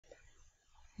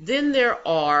Then there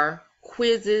are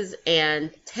quizzes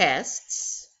and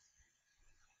tests.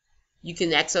 You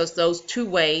can access those two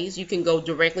ways. You can go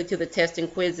directly to the test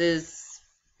and quizzes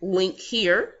link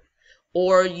here,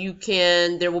 or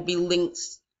there will be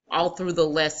links all through the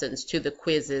lessons to the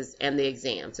quizzes and the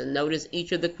exams. And notice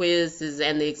each of the quizzes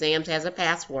and the exams has a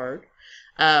password.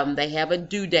 They have a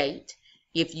due date.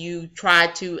 If you try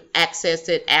to access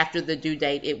it after the due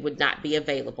date, it would not be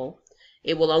available.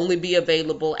 It will only be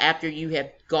available after you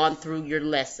have gone through your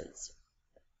lessons.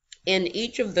 In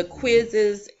each of the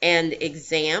quizzes and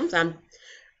exams, I'm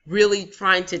really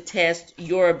trying to test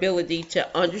your ability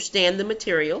to understand the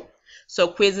material. So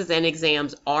quizzes and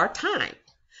exams are timed.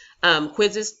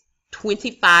 Quizzes,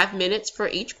 25 minutes for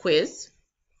each quiz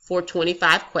for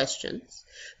 25 questions.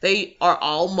 They are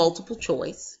all multiple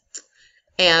choice.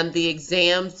 And the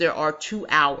exams, there are 2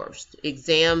 hours.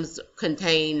 Exams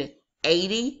contain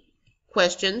 80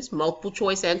 questions, multiple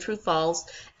choice and true false,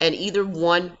 and either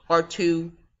 1 or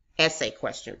 2 essay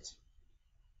questions.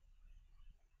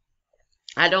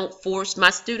 I don't force my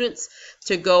students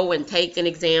to go and take an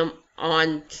exam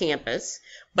on campus,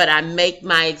 but I make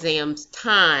my exams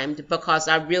timed because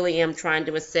I really am trying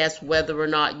to assess whether or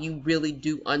not you really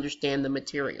do understand the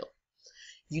material.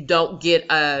 You don't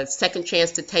get a second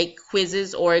chance to take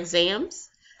quizzes or exams.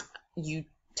 You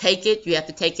take it, you have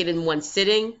to take it in one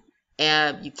sitting.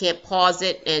 You can't pause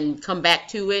it and come back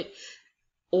to it.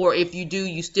 Or if you do,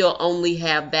 you still only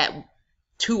have that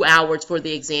 2 hours for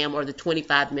the exam or the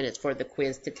 25 minutes for the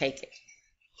quiz to take it.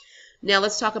 Now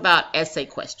let's talk about essay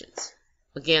questions.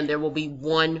 Again, there will be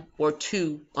 1 or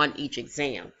 2 on each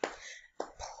exam.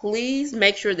 Please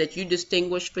make sure that you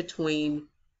distinguish between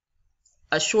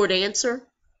a short answer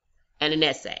and an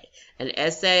essay. An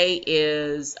essay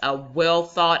is a well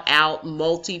thought out,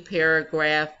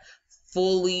 multi-paragraph,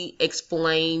 fully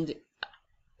explained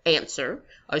answer.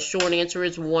 A short answer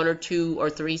is 1 or 2 or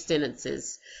 3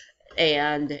 sentences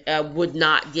and would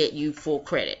not get you full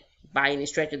credit by any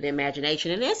stretch of the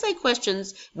imagination. And essay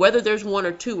questions, whether there's 1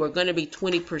 or 2, are going to be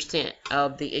 20%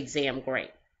 of the exam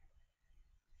grade.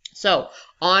 So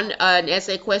on an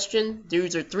essay question,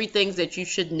 these are 3 things that you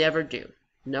should never do.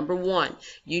 Number 1,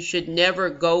 you should never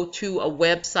go to a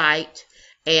website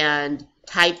and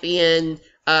type in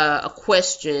a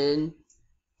question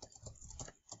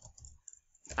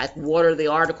like, what are the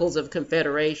Articles of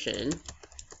Confederation?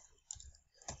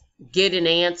 Get an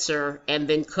answer and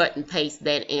then cut and paste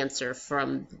that answer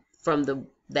from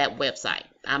that website.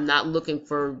 I'm not looking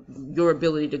for your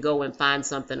ability to go and find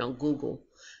something on Google.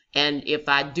 And if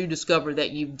I do discover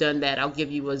that you've done that, I'll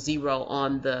give you a 0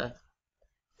 on the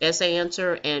essay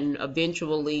answer, and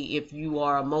eventually if you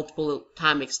are a multiple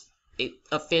time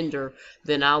offender,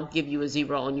 then I'll give you a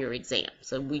 0 on your exam.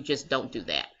 So we just don't do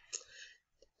that.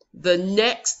 The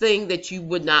next thing that you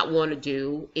would not want to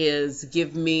do is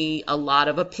give me a lot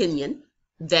of opinion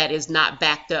that is not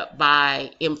backed up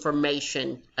by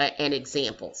information and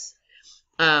examples.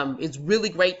 It's really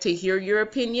great to hear your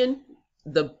opinion.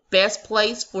 The best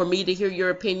place for me to hear your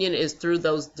opinion is through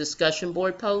those discussion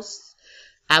board posts.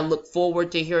 I look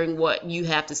forward to hearing what you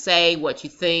have to say, what you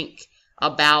think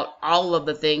about all of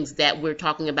the things that we're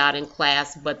talking about in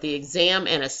class, but the exam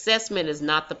and assessment is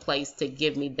not the place to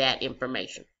give me that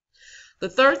information. The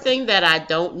third thing that I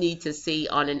don't need to see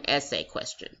on an essay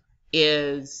question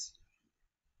is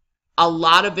a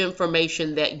lot of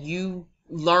information that you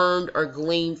learned or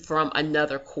gleaned from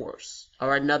another course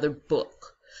or another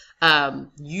book.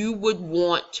 You would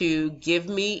want to give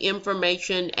me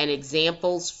information and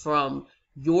examples from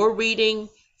your reading,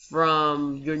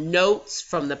 from your notes,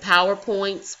 from the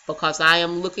PowerPoints, because I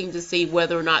am looking to see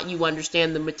whether or not you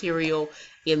understand the material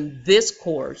in this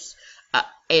course.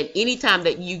 And anytime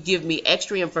that you give me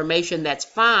extra information, that's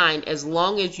fine, as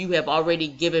long as you have already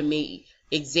given me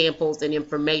examples and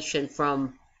information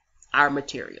from our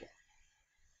material.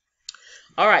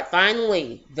 All right,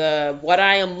 finally, what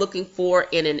I am looking for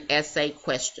in an essay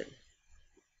question.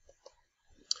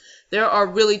 There are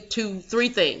really 3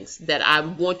 things that I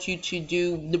want you to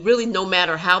do, really no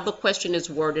matter how the question is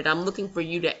worded. I'm looking for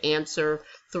you to answer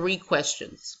 3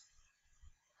 questions.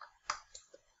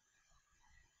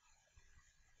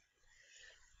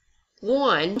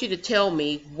 One, I want you to tell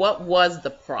me, what was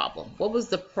the problem? What was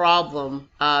the problem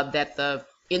that the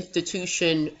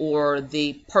institution or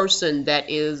the person that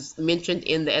is mentioned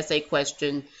in the essay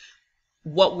question,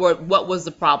 what was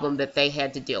the problem that they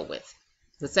had to deal with?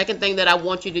 The second thing that I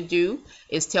want you to do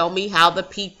is tell me how the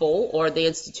people or the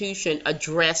institution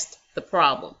addressed the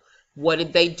problem. What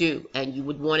did they do? And you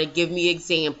would want to give me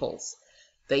examples.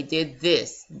 They did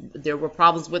this. There were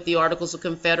problems with the Articles of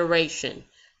Confederation.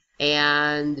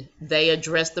 and they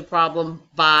addressed the problem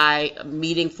by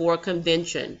meeting for a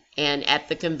convention. And at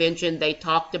the convention, they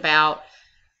talked about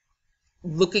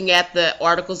looking at the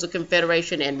Articles of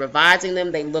Confederation and revising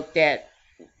them. They looked at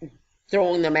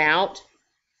throwing them out.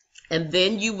 And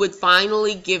then you would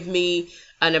finally give me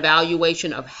an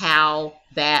evaluation of how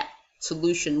that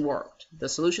solution worked. The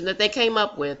solution that they came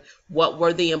up with, what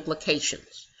were the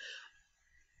implications?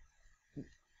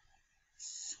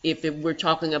 If we're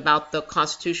talking about the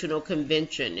Constitutional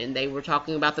Convention and they were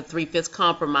talking about the 3/5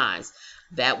 compromise,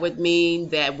 that would mean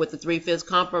that with the 3/5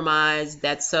 compromise,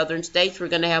 that Southern states were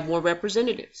going to have more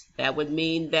representatives. That would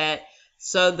mean that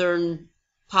Southern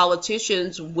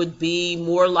politicians would be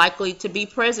more likely to be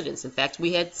presidents. In fact,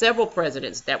 we had several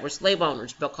presidents that were slave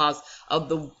owners because of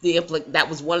that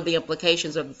was one of the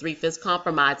implications of the 3/5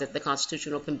 compromise at the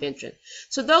Constitutional Convention.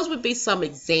 So those would be some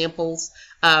examples.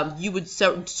 You would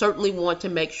certainly want to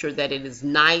make sure that it is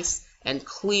nice and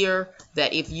clear,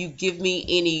 that if you give me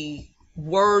any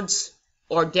words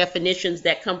or definitions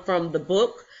that come from the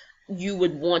book, you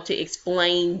would want to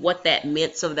explain what that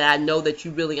meant so that I know that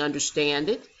you really understand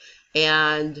it.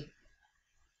 And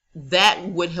that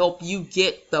would help you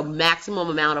get the maximum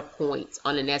amount of points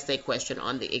on an essay question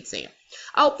on the exam.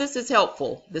 I hope this is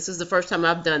helpful. This is the first time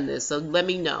I've done this, so let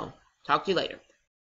me know. Talk to you later.